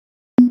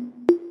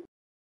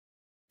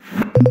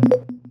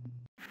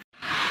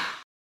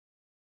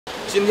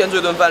今天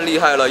这顿饭厉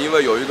害了，因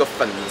为有一个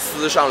粉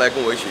丝上来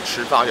跟我一起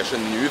吃饭，而且是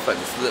女粉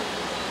丝。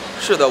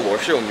是的，我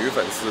是有女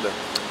粉丝的。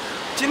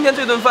今天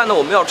这顿饭呢，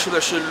我们要吃的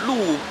是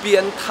路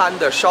边摊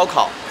的烧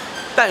烤，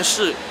但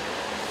是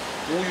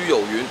古语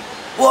有云，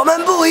我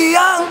们不一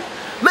样，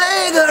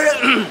每个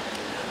人。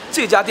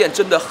这家店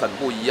真的很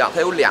不一样，它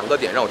有2个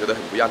点让我觉得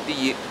很不一样。第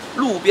一，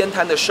路边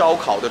摊的烧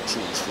烤的主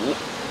厨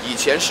以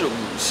前是5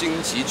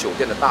星级酒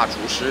店的大厨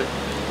师。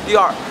第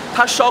二，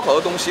它烧烤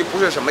的东西不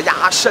是什么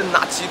鸭肾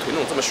啊、鸡腿那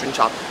种这么寻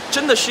常，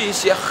真的是一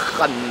些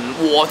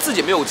我自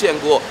己没有见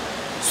过，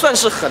算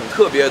是很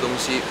特别的东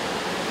西。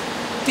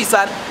第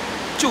三，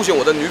就选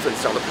我的女粉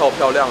丝长得漂不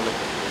漂亮呢？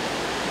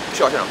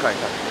去到现场看一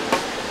看。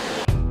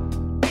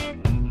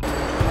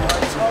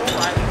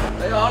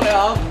你好，你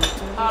好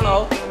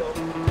 ，Hello。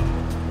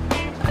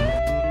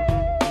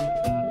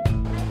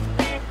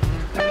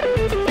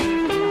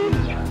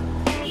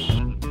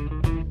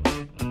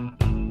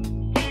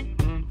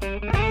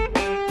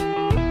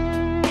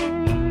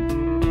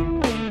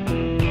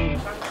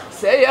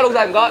寫嘢，老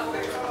細唔該。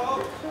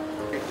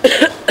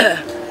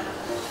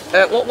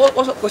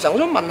我想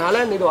問下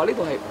咧，你哋話呢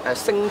度係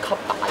星級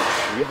大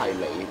廚係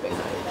你定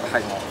係？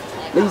係我。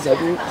你以前係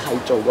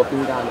做過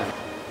邊間啊？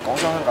廣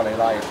州香格里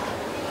拉嘅，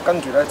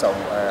跟住咧就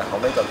後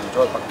尾就調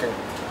咗去北京，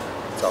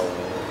就後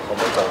尾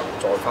就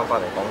再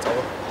翻嚟廣州咯。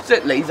即係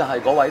你就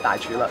係嗰位大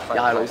廚啦，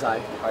又係老細。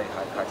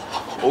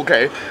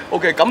係。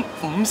OK，咁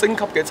5星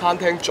級嘅餐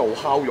廳做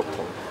烤肉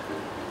同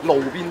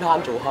路邊攤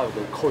做烤肉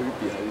嘅區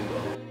別喺邊度？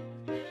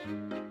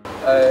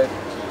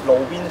路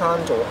邊攤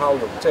做烤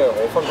肉，即係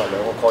我分為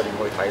2個概念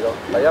去睇咯。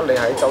第一，你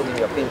喺酒店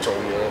入邊做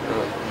嘢，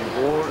如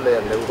果人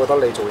哋會覺得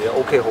你做嘢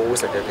OK 好好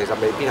食嘅，其實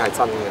未必係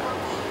真嘅，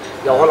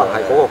有可能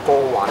係嗰個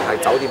光環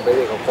係酒店俾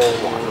你個光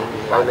環咯，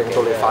係令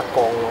到你發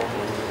光咯。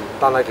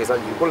但係其實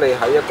如果你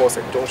喺一個城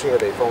中村嘅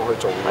地方去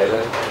做嘢咧，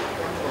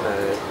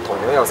同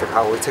樣有食客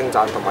會稱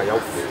讚，同埋有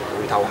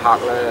回頭客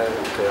咧，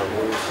其實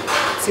會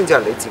先至係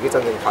你自己真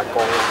正發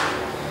光咯。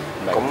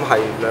咁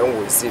係2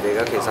回事嚟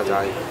嘅，其實就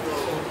係。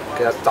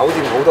其實酒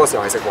店好多時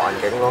候係食環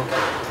境咯，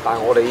但係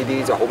我哋呢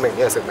啲就好明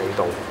顯係食味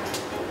道。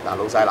嗱，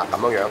老細嗱咁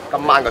樣，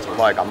今晚嘅情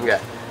況係咁嘅。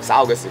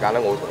稍後嘅時間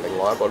咧，我會同另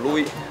外一個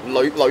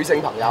女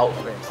性朋友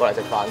過嚟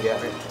食飯嘅。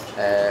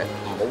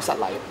唔好失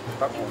禮，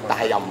但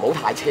係又唔好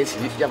太奢侈，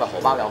因為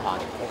荷包有限。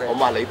我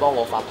話你幫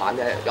我發牌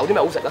啫，有啲咩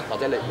好食啊？或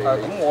者你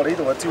咁我哋呢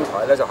度嘅招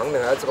牌咧就肯定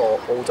係一個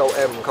澳洲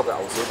M5級嘅牛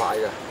小排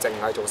嘅，淨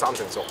係做3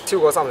成熟，超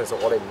過3成熟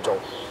我哋唔做，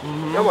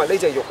因為呢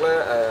隻肉咧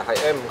係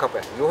M5級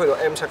嘅，如果去到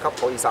M7級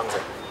可以生食。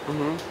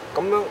咁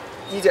樣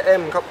呢隻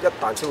M5級一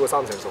旦超過3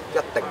成熟，一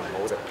定唔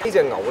好食。呢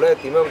隻牛咧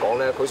點樣講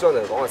咧？佢相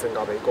對嚟講係性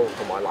價比高，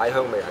同埋奶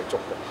香味係足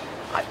嘅。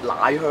係奶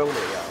香味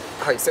啊！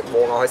係食和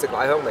牛係食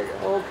奶香味嘅。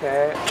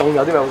OK。仲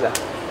有啲咩好食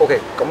 ？OK，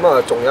 咁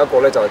啊，仲有一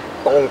個咧就係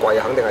當季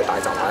肯定係大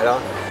閘蟹啦。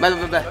唔係，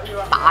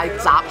大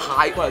閘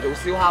蟹過嚟做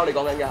燒烤，你講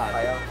緊嘅係？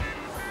係啊。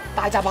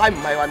大閘蟹唔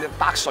係話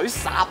白水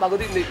烚啊嗰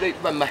啲，你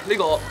唔係呢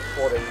個。我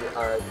哋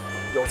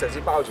用錫紙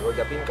包住佢，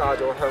入邊加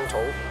咗香草，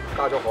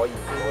加咗海鹽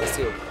落去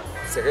燒。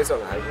食起上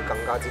嚟係會更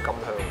加之甘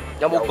香。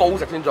有冇膏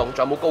食先？仲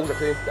有冇膏食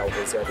先？尤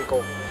其是係啲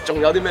膏。仲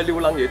有啲咩撩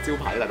撚嘢招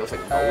牌嚟到食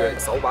唔到嘅？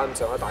手板咁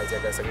上下大隻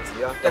嘅聖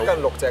子啦，1斤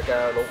6隻嘅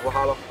老虎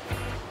蝦咯。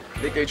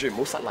你記住唔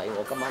好失禮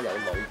我，今晚有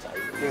女仔。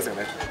應承你。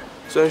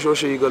雖然說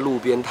是一個路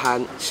邊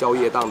攤宵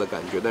夜檔的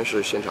感覺，但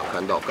是現場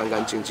看到乾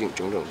乾淨淨、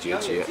整整潔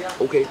潔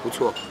 ，OK 不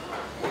錯。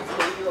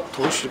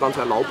同時，剛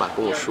才老闆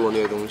跟我說那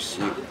些東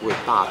西，為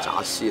大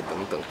閘蟹等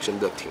等，真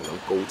的挺能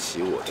勾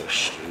起我的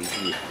食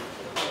慾。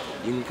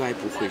應該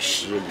不會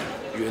失禮，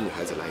約女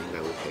孩子來應該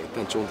OK，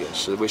 但重點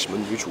是為什麼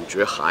女主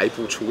角還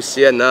不出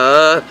現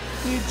呢？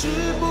你知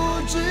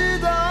不知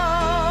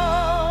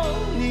道？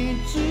你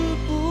知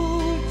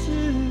不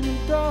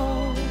知道？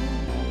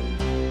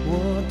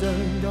我等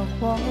的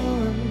花兒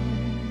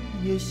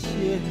也謝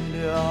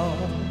了。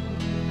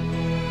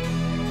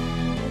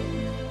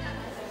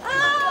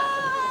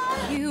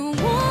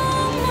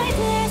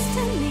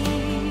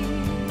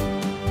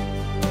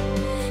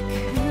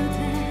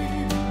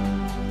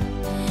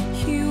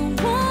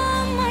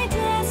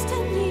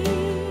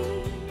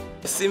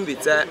先別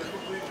啫，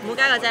唔好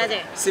加個啫字。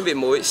先別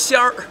妹蝦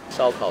兒，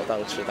燒烤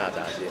檔吃大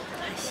閘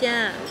蟹。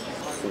蝦。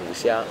虎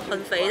蝦。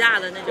很肥大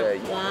的那種。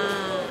哇。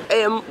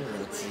M5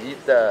級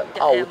的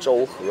澳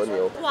洲和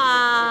牛。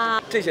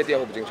哇。這些店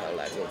會不經常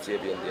來這種街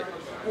邊店？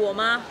我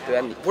嗎？對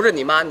啊，你不是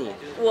你媽你。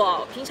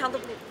我平常都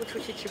不出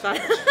去吃飯，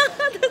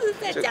都是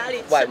在家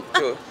裡吃。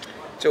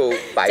就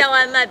叫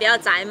外賣比較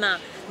宅嘛，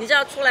你知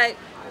道出來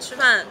吃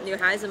飯女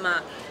孩子嘛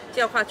就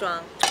要化妝，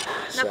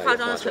那化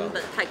妝的成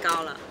本太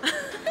高了。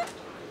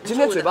今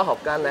天嘴巴好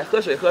乾，來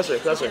喝水。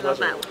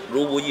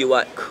如無意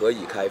外，可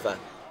以開飯。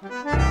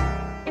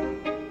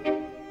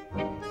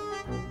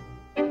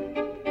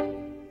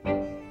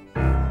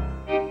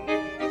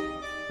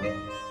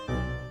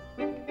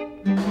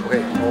OK，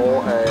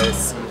 我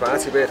示範一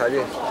次俾你睇先，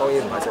當然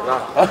唔係食啦。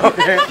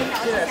OK， 示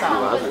範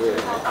一次俾你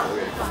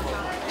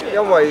睇。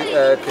因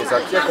為其實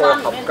一個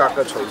合格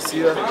嘅廚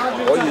師咧，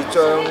可以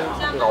將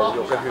牛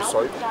肉嘅血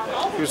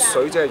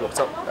水即係肉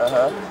汁，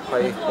係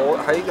我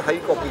喺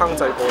個烹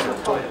製過程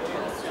中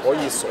可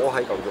以鎖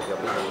喺嚿肉入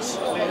邊，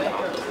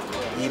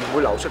而唔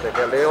會流出嚟嘅。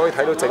你可以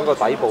睇到整個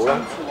底部咧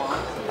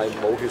係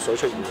冇血水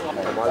出現，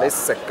同埋你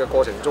食嘅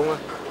過程中咧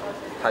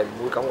係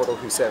唔會感覺到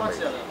血腥味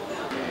嘅。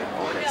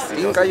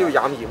點解要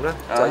染鹽咧？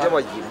就係因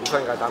為鹽會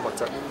分解蛋白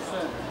質。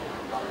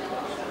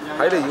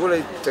如果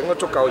你整咗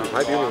足夠鹽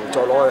喺表面，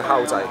再攞去烤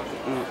製，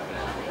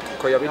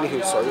佢入邊啲血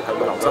水係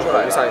會流失得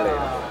好犀利。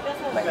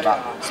明白。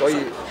所以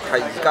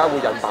係而家會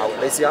引爆，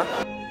你試下。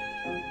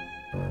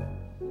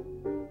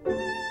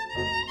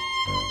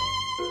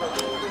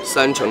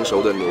3成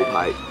熟的牛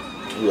排，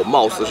我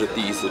貌似是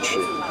第一次吃。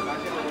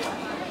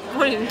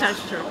我已经开始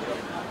吃，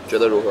觉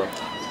得如何？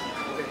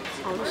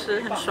好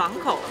吃，很爽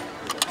口。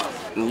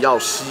你要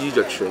吸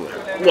着吃呢。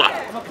哇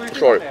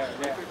 ，sorry。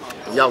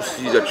你要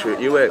吸着吃，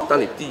因为当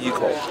你第一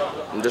口，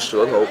你的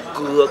舌头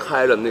割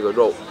开了那个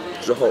肉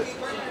之后，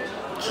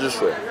汁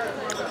水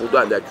不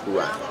断在出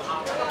来，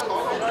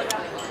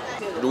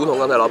如同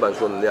刚才老板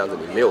说的那样子，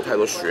你没有太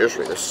多血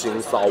水的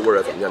腥臊味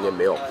啊，怎么样？你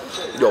没有，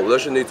有的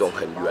是那种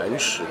很原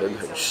始的、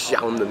很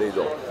香的那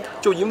种，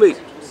就因为。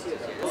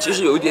其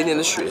实有一点点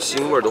的血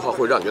腥味的话，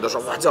会让你觉得说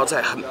哇，这道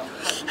菜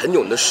很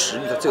有你的实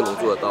力，它这个能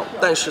做得到。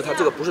但是它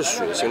这个不是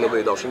血腥的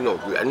味道，是那种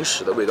原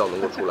始的味道能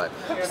够出来。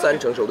3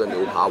成熟的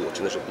牛扒我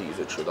真的是第一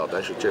次吃到，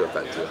但是这个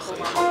感觉很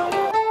好。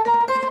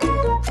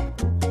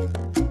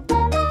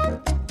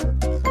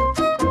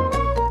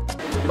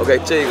OK，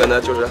 这个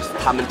呢就是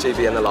他们这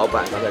边的老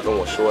板刚才跟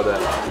我说的，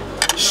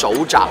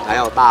手掌还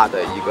要大的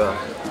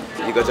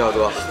一个叫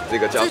做这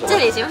个叫什么？这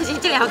里行不行？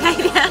这里好看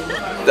一点。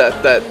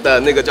的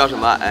那个叫什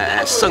么？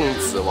圣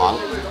子王，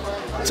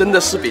真的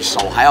是比手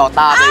还要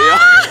大的呀！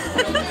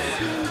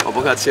我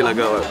不客气了，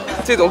各位。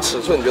这种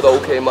尺寸你觉得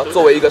OK 吗？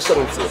作为一个圣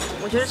子，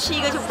我觉得吃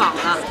一个就饱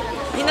了。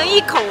你能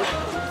一口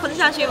吞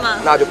下去吗？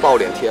那就暴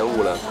殄天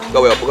物了。各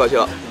位，我不客气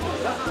了。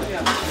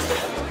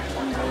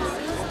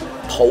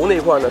头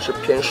那块呢是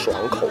偏爽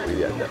口一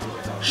点的，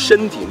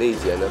身体那一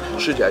节呢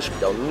吃起来是比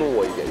较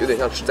糯一点，有点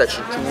像是在吃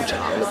猪肠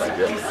的感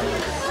觉。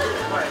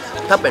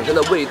它本身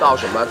的味道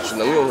什么只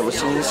能用什么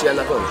新鲜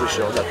啊各种去形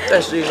容它，但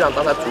实际上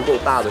当它足够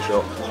大的时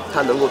候，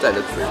它能够在你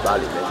的嘴巴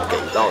里面给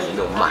到你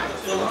那种满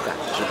足感，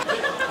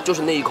就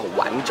是那一口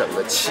完整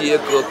的切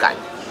割感、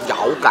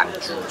咬感、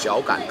咀嚼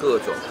感，各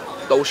种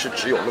都是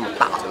只有那么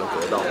大才能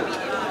得到的。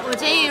我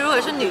建议，如果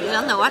是女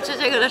生的话，吃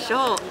这个的时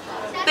候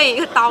备一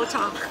个刀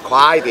叉。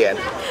快一点，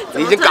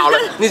你已经搞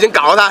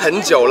了它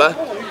很久了，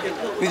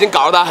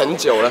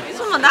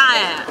这么大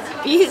耶，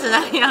鼻子那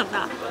样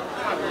大。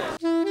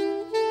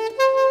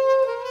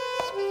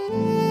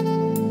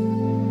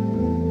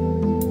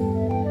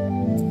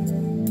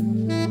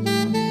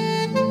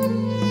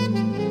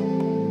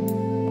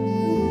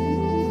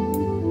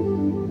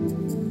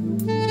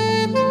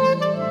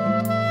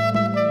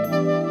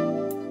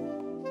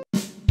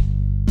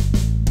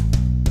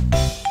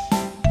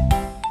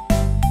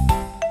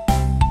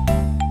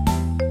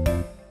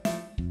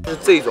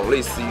这种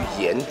类似于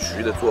盐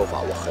焗的做法，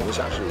我很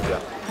想試一下。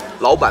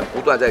老闆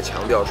不斷在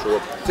強調說，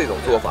這種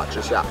做法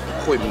之下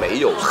會沒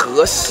有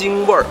核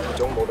腥味兒。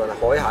種無論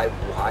係海蟹、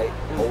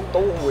湖蟹，都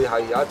會係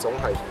有一種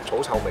係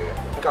草臭味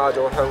嘅，加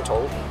咗香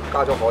草，加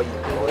咗海鹽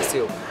落去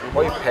燒，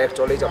可以劈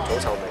咗呢陣草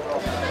臭味。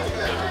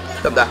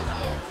得唔得？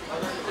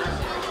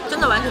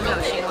真的完全沒有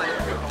腥味，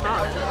好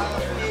好吃。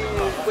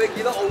我也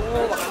覺得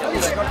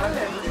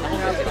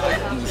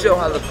五蟹的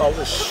話，它的膏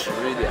是實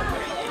一點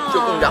的。就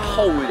更加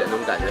厚一点那种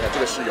感觉，它这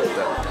个是有的。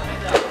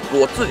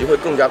我自己会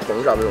更加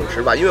崇尚那种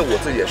吃法，因为我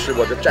自己也试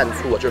过，就蘸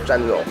醋，就蘸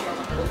那种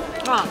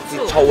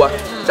抽啊，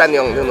蘸那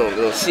种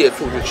蟹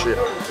醋去吃，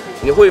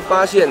你会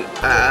发现，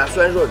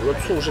虽然说你说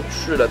醋是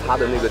去了它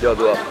的那个叫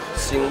做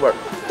腥味儿，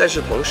但是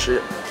同时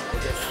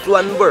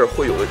酸味儿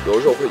会有的时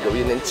候会有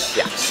一点点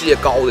卡蟹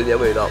膏的一些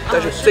味道，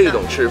但是这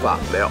种吃法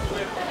没有。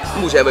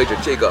目前为止，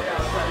这个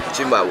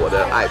今晚我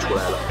的爱出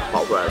来了，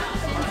跑出来了。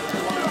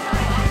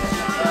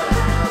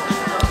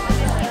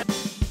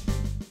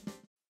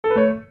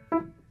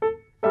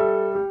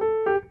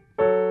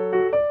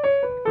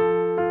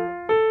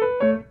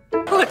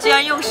居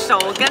然用手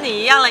跟你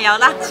一样的摇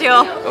大球。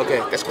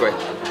OK, that's great.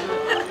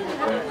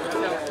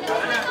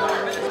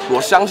 我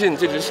相信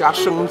这只虾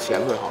生前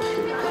会好吃，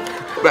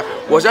不是，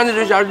我相信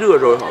这只虾热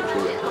着会好吃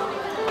的。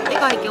呢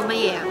個係叫乜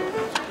嘢啊？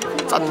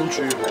珍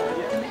珠河。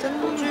珍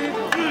珠。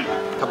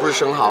它不是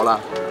生蚝了，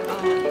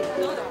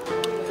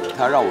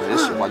它让我很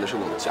喜欢的是那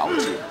种嚼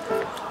劲。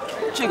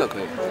这个可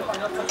以，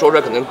说出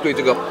来可能对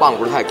这个棒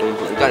不是太公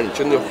平，但是你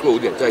真的会有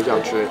点在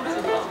像吃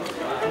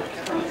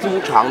猪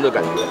肠的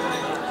感觉，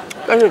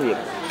但是你。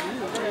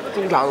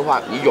猪肠的话，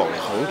你永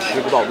恒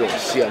吃不到这种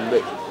鲜味，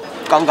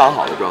刚刚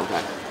好的状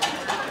态。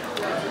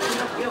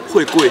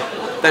会贵，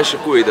但是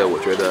贵的我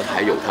觉得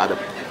还有它的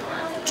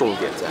重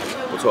点在，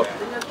不错。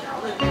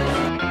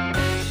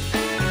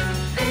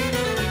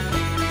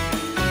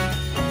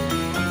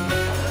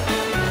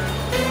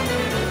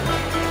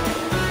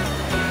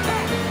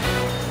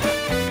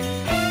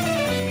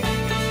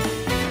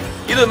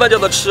一顿顿饭就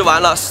都吃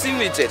完了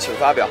 ，Cindy 姐请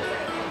发表。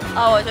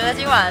我觉得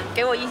今晚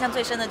给我印象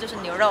最深的就是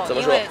牛肉，怎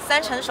么说？因为3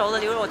成熟的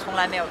牛肉我从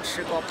来没有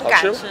吃过，不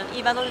敢吃，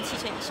一般都是7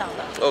成以上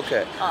的。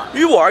OK，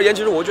于我而言，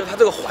其实我觉得它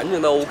这个环境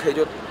呢 OK，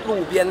 就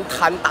路边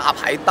摊大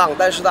排档，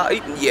但是它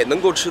也能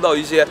够吃到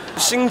一些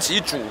星级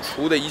主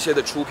厨的一些的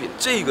出品，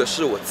这个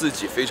是我自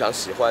己非常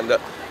喜欢的。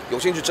有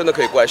兴趣真的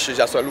可以过来试一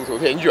下，虽然路途有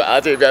点远啊，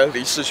这边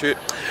离市区。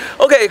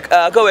OK，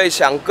 各位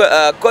想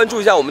关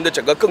注一下我们的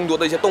整个更多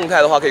的一些动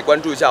态的话，可以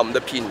关注一下我们的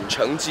品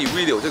城记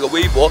video 这个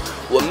微博，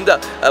我们的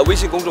微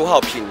信公众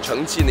号品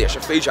城记呢也是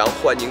非常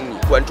欢迎你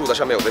关注的，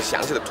上面有个详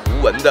细的图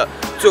文的。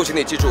最後請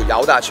你記住，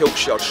姚大秋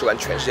是要吃完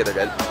全世界的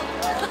人。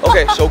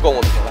OK， 收工，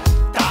我們停啦。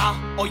打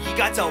我而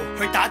家就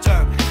去打仗，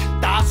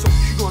打屬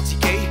於我自己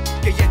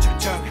嘅一場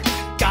仗。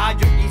假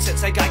若現實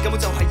世界根本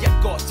就係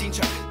一個戰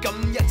場，咁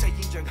一切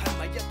現象係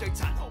咪一堆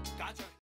殘酷？